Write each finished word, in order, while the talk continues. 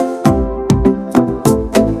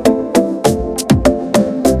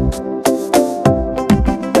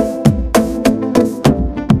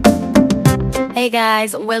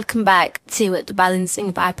guys, welcome back to the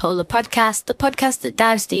Balancing Bipolar podcast, the podcast that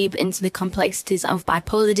dives deep into the complexities of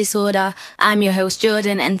bipolar disorder. I'm your host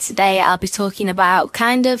Jordan, and today I'll be talking about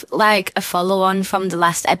kind of like a follow-on from the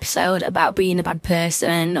last episode about being a bad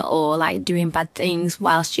person or like doing bad things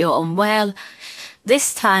whilst you're unwell.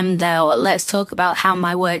 This time though, let's talk about how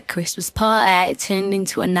my work Christmas party turned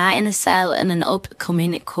into a night in a cell and an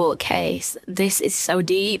upcoming court case. This is so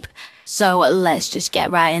deep, so let's just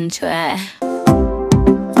get right into it.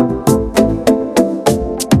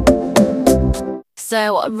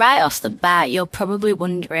 So right off the bat, you're probably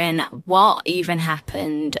wondering what even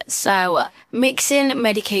happened. So mixing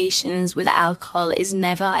medications with alcohol is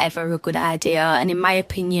never ever a good idea. And in my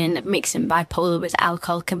opinion, mixing bipolar with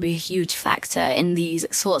alcohol can be a huge factor in these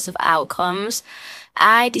sorts of outcomes.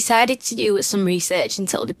 I decided to do some research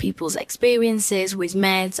into other people's experiences with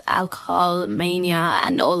meds, alcohol, mania,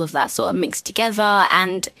 and all of that sort of mixed together.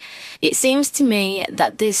 And it seems to me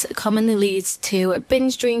that this commonly leads to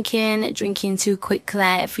binge drinking too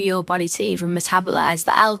quickly for your body to even metabolize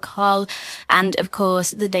the alcohol, and of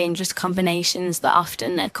course the dangerous combinations that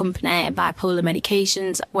often accompany bipolar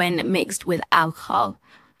medications when mixed with alcohol.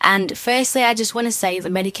 And firstly, I just want to say the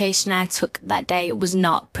medication I took that day was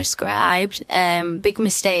not prescribed. Big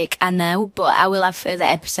mistake, I know, but I will have further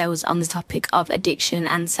episodes on the topic of addiction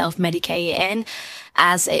and self-medicating,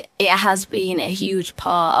 as it has been a huge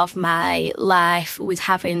part of my life with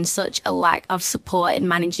having such a lack of support in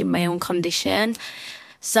managing my own condition.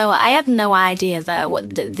 So I had no idea that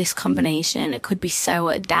this combination could be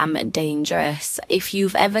so damn dangerous. If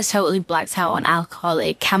you've ever totally blacked out on alcohol,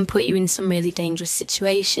 it can put you in some really dangerous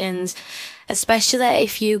situations, especially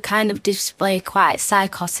if you kind of display quite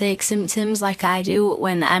psychotic symptoms like I do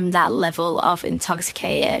when I'm that level of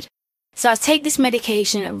intoxicated. So I take this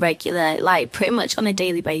medication regularly, like pretty much on a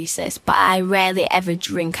daily basis, but I rarely ever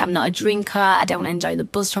drink. I'm not a drinker, I don't enjoy the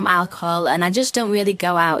buzz from alcohol, and I just don't really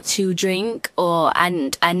go out to drink,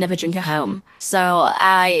 and I never drink at home. So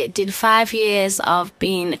I did 5 years of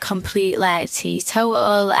being completely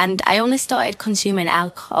teetotal, and I only started consuming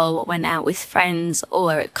alcohol when out with friends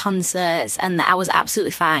or at concerts, and I was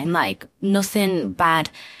absolutely fine. Like nothing bad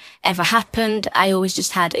ever happened. I always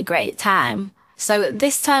just had a great time. So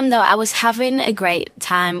this time though, I was having a great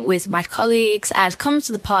time with my colleagues. I'd come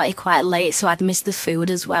to the party quite late, so I'd missed the food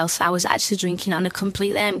as well. So I was actually drinking on a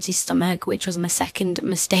completely empty stomach, which was my second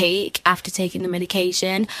mistake after taking the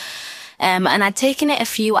medication. And I'd taken it a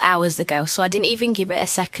few hours ago, so I didn't even give it a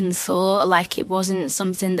second thought. Like it wasn't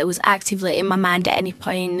something that was actively in my mind at any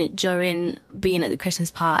point during being at the Christmas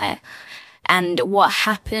party. And what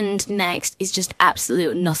happened next is just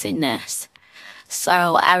absolute nothingness.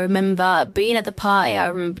 So I remember being at the party, I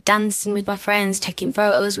remember dancing with my friends, taking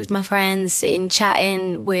photos with my friends, sitting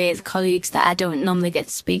chatting with colleagues that I don't normally get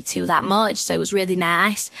to speak to that much. So it was really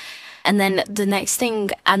nice. And then the next thing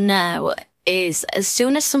I know is as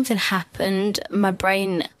soon as something happened, my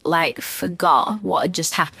brain like forgot what had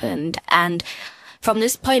just happened. And from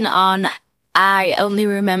this point on, I only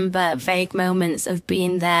remember vague moments of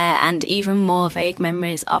being there and even more vague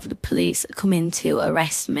memories of the police coming to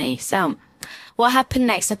arrest me. So what happened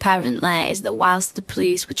next, apparently, is that whilst the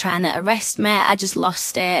police were trying to arrest me, I just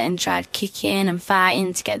lost it and tried kicking and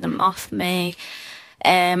fighting to get them off me.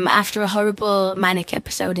 After a horrible manic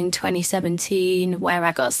episode in 2017 where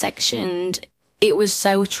I got sectioned, it was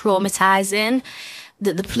so traumatizing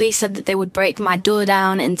that the police said that they would break my door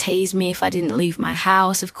down and tase me if I didn't leave my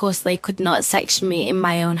house. Of course, they could not section me in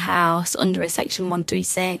my own house under a section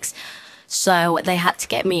 136, so they had to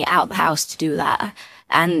get me out the house to do that.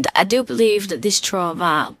 And I do believe that this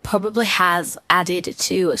trauma probably has added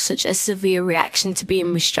to such a severe reaction to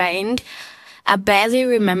being restrained. I barely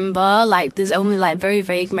remember, like there's only like very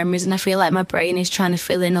vague memories, and I feel like my brain is trying to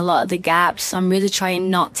fill in a lot of the gaps. So I'm really trying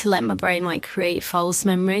not to let my brain like create false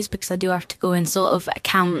memories, because I do have to go and sort of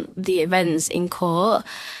account the events in court.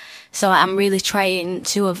 So I'm really trying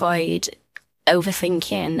to avoid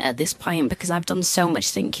overthinking at this point, because I've done so much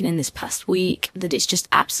thinking in this past week that it's just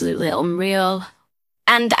absolutely unreal.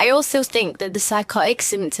 And I also think that the psychotic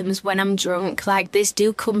symptoms when I'm drunk like this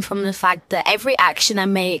do come from the fact that every action I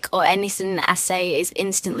make or anything I say is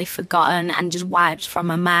instantly forgotten and just wiped from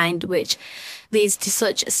my mind, which leads to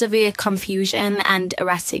such severe confusion and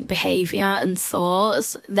erratic behaviour and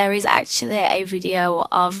thoughts. There is actually a video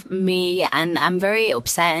of me, and I'm very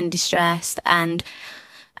upset and distressed, and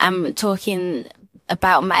I'm talking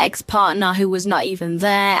about my ex-partner who was not even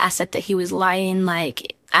there. I said that he was lying.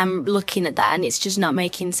 Like, I'm looking at that and it's just not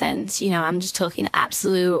making sense. You know, I'm just talking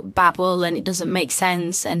absolute babble and it doesn't make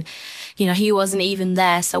sense. And, you know, he wasn't even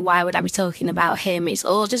there, so why would I be talking about him? It's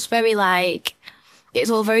all just very like, it's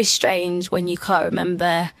all very strange when you can't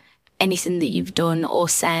remember anything that you've done or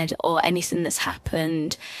said or anything that's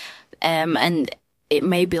happened. And it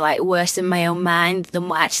may be like worse in my own mind than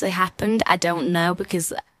what actually happened. I don't know,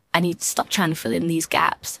 because I need to stop trying to fill in these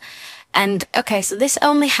gaps. And okay, so this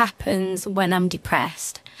only happens when I'm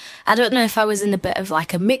depressed. I don't know if I was in a bit of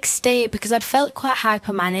like a mixed state, because I'd felt quite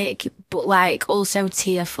hypomanic, but like also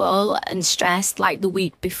tearful and stressed like the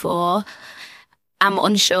week before. I'm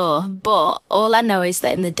unsure, but all I know is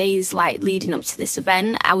that in the days like leading up to this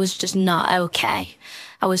event, I was just not okay.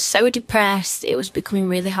 I was so depressed, it was becoming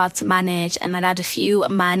really hard to manage, and I'd had a few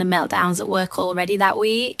minor meltdowns at work already that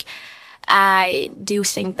week. I do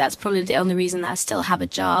think that's probably the only reason that I still have a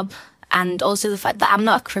job. And also the fact that I'm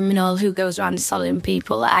not a criminal who goes around assaulting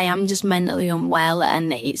people. I am just mentally unwell,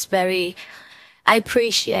 and I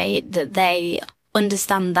appreciate that they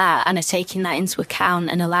understand that and are taking that into account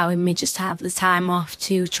and allowing me just to have the time off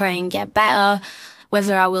to try and get better.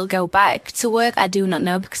 Whether I will go back to work, I do not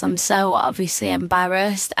know, because I'm so obviously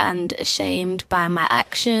embarrassed and ashamed by my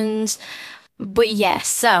actions. But yes,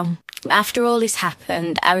 so after all this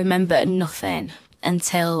happened, I remember nothing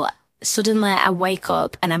until suddenly I wake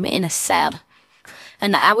up and I'm in a cell.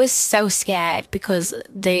 And I was so scared because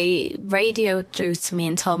they radioed through to me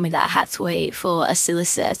and told me that I had to wait for a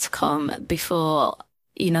solicitor to come before,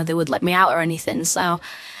 they would let me out or anything. So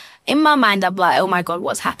in my mind, I'm like, oh my God,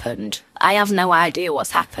 what's happened? I have no idea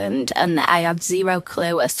what's happened. And I have zero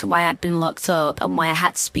clue as to why I'd been locked up and why I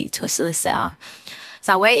had to speak to a solicitor.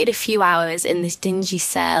 So I waited a few hours in this dingy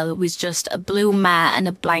cell with just a blue mat and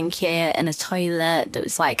a blanket and a toilet that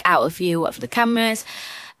was like out of view of the cameras.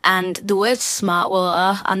 And the word smart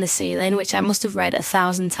water on the ceiling, which I must have read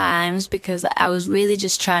 1,000 times, because I was really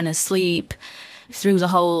just trying to sleep through the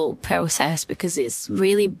whole process, because it's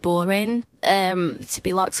really boring to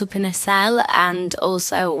be locked up in a cell. And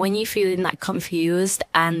also when you're feeling like confused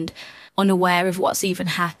and unaware of what's even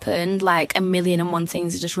happened, like 1,000,001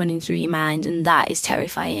 things are just running through your mind, and that is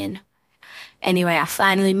terrifying. Anyway, I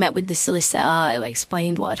finally met with the solicitor who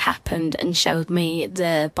explained what had happened and showed me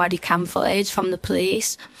the body cam footage from the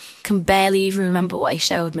police. Can barely even remember what he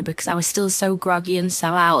showed me because I was still so groggy and so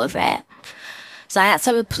out of it. So I had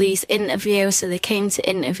to have a police interview, so they came to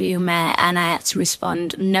interview me and I had to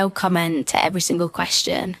respond no comment to every single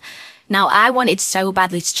question. Now, I wanted so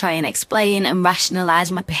badly to try and explain and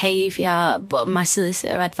rationalise my behaviour, but my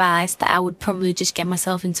solicitor advised that I would probably just get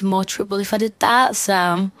myself into more trouble if I did that,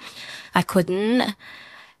 so I couldn't.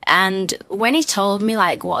 And when he told me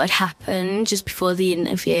like what had happened just before the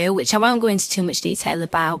interview, which I won't go into too much detail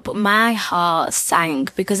about, but my heart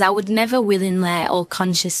sank because I would never willingly or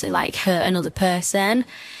consciously like hurt another person.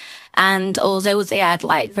 And although they had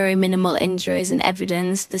like very minimal injuries and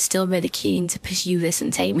evidence, they're still really keen to pursue this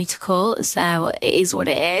and take me to court. So it is what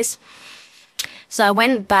it is. So I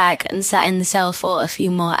went back and sat in the cell for a few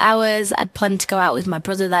more hours. I'd planned to go out with my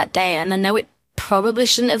brother that day, and I know it probably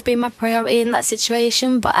shouldn't have been my priority in that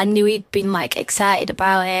situation, but I knew he'd been like excited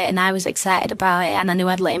about it and I was excited about it, and I knew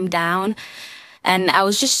I'd let him down. And I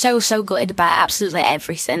was just so gutted about absolutely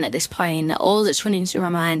everything at this point. All that's running through my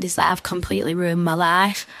mind is that I've completely ruined my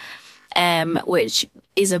life, which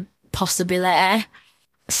is a possibility.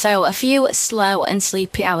 So a few slow and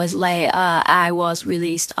sleepy hours later, I was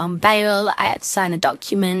released on bail. I had to sign a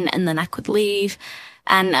document and then I could leave.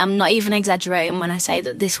 And I'm not even exaggerating when I say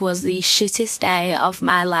that this was the shittest day of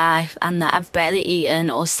my life and that I've barely eaten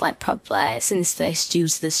or slept properly since this due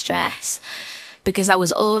to the stress. Because I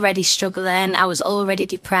was already struggling, I was already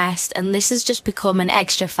depressed, and this has just become an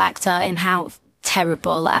extra factor in how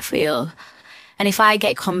terrible I feel. And if I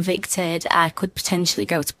get convicted, I could potentially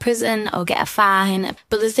go to prison or get a fine.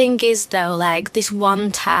 But the thing is though, like this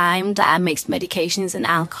one time that I mixed medications and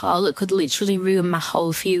alcohol, it could literally ruin my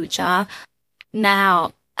whole future.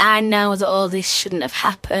 Now, I know that all this shouldn't have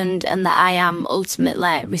happened and that I am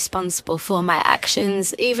ultimately responsible for my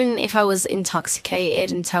actions. Even if I was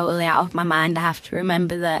intoxicated and totally out of my mind, I have to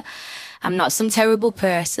remember that I'm not some terrible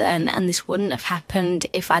person and this wouldn't have happened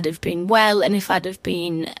if I'd have been well and if I'd have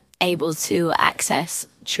been able to access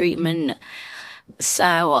treatment.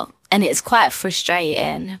 So, and it's quite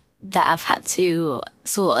frustrating that I've had to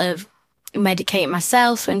sort of medicate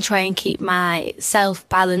myself and try and keep myself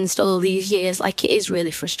balanced all these years. Like, it is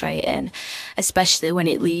really frustrating, especially when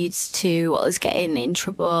it leads to us getting in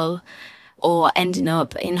trouble or ending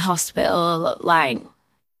up in hospital. Like,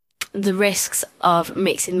 the risks of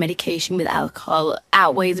mixing medication with alcohol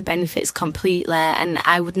outweigh the benefits completely, and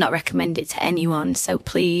I would not recommend it to anyone. So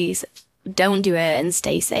please don't do it and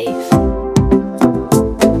stay safe.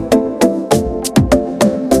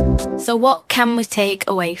 So So what can we take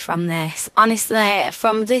away from this? Honestly,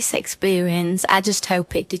 from this experience, I just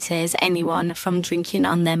hope it deters anyone from drinking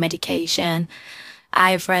on their medication.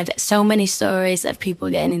 I've read so many stories of people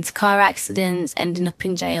getting into car accidents, ending up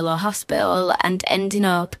in jail or hospital, and ending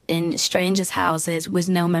up in strangers' houses with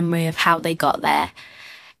no memory of how they got there.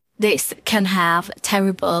 This can have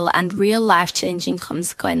terrible and real life-changing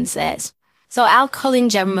consequences. So alcohol in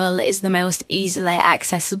general is the most easily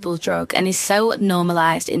accessible drug and is so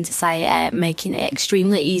normalised in society, making it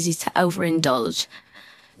extremely easy to overindulge.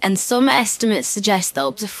 And some estimates suggest that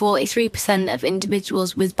up to 43% of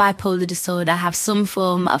individuals with bipolar disorder have some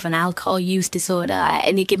form of an alcohol use disorder at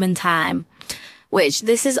any given time, which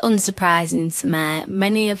this is unsurprising to me.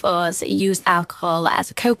 Many of us use alcohol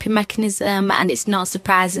as a coping mechanism, and it's not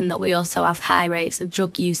surprising that we also have high rates of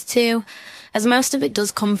drug use too, as most of it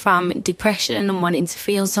does come from depression and wanting to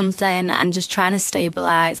feel something and just trying to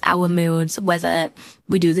stabilise our moods, whether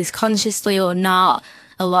we do this consciously or not.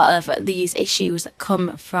 A lot of these issues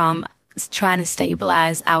come from trying to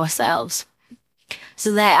stabilise ourselves.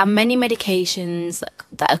 So there are many medications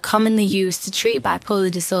that are commonly used to treat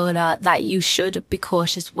bipolar disorder that you should be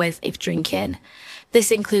cautious with if drinking. This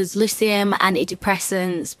includes lithium,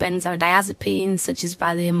 antidepressants, benzodiazepines such as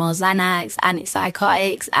Valium or Xanax,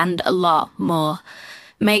 antipsychotics, and a lot more.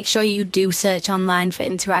 Make sure you do search online for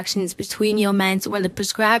interactions between your meds, whether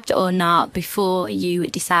prescribed or not, before you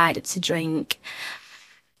decide to drink.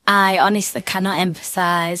 I honestly cannot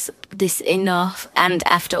emphasize this enough, and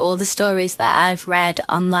after all the stories that I've read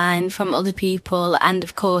online from other people and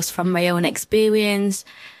of course from my own experience,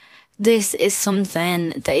 this is something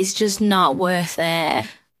that is just not worth it.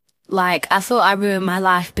 Like, I thought I ruined my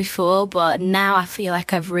life before, but now I feel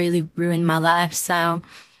like I've really ruined my life. So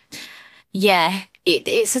yeah,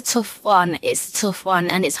 it's a tough one. It's a tough one,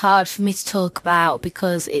 and it's hard for me to talk about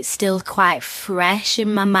because it's still quite fresh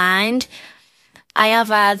in my mind. I have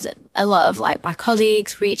had a lot of my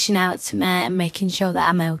colleagues reaching out to me and making sure that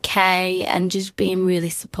I'm okay and just being really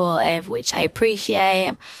supportive, which I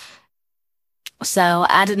appreciate. So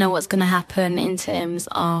I don't know what's going to happen in terms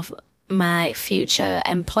of my future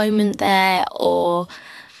employment there or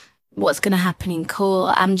what's going to happen in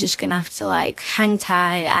court. I'm just going to have to hang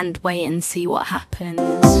tight and wait and see what happens.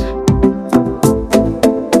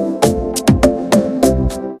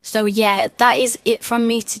 So yeah, that is it from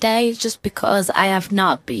me today, just because I have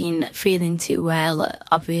not been feeling too well,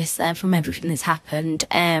 obviously, from everything that's happened.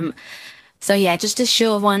 So yeah, just a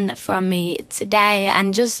short one from me today,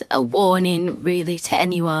 and just a warning really to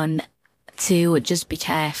anyone to just be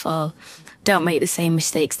careful. Don't make the same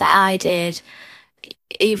mistakes that I did.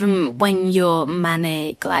 Even when you're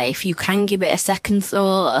manic, if you can give it a second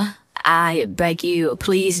thought, I beg you,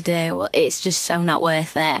 please do. It's just so not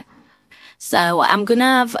worth it. So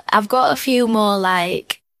I've got a few more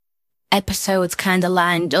episodes kind of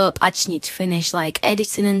lined up. I just need to finish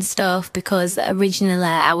editing and stuff, because originally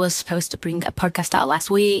I was supposed to bring a podcast out last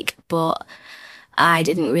week, but I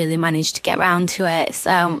didn't really manage to get around to it.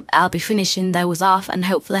 So I'll be finishing those off and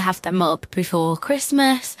hopefully have them up before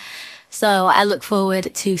Christmas. So I look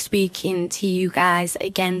forward to speaking to you guys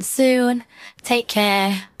again soon. Take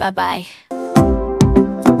care. Bye bye.